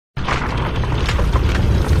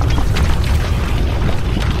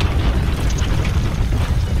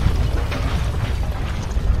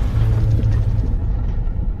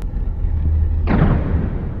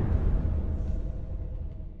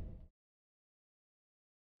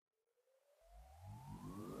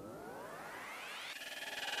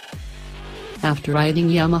After riding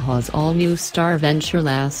Yamaha's all-new Star Venture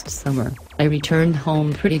last summer, I returned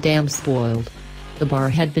home pretty damn spoiled. The bar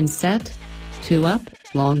had been set. 2-up,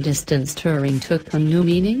 long-distance touring took on new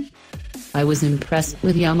meaning. I was impressed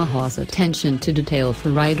with Yamaha's attention to detail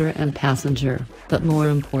for rider and passenger, but more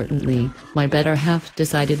importantly, my better half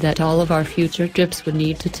decided that all of our future trips would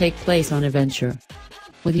need to take place on a Venture.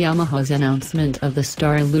 With Yamaha's announcement of the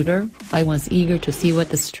Star Eluder, I was eager to see what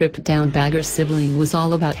the stripped-down bagger sibling was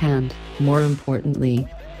all about and, more importantly,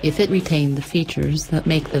 if it retained the features that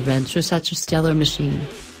make the Venture such a stellar machine.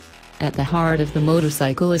 At the heart of the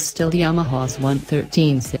motorcycle is still Yamaha's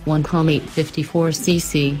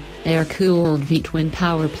 1.854cc, air-cooled V-twin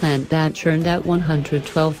power plant that churned out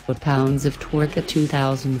 112 foot-pounds of torque at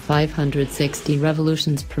 2,560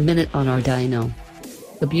 revolutions per minute on our dyno.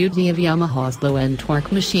 The beauty of Yamaha's low-end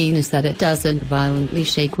torque machine is that it doesn't violently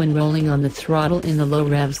shake when rolling on the throttle in the low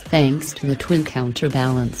revs thanks to the twin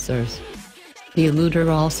counterbalancers. The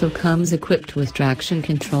Eluder also comes equipped with traction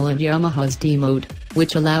control and Yamaha's D-mode,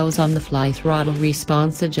 which allows on-the-fly throttle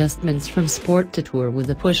response adjustments from sport to tour with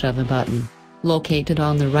the push of a button, located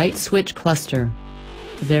on the right switch cluster.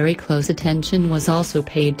 Very close attention was also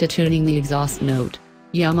paid to tuning the exhaust note.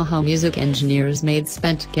 Yamaha music engineers made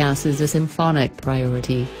spent gases a symphonic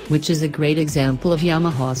priority, which is a great example of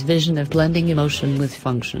Yamaha's vision of blending emotion with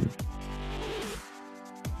function.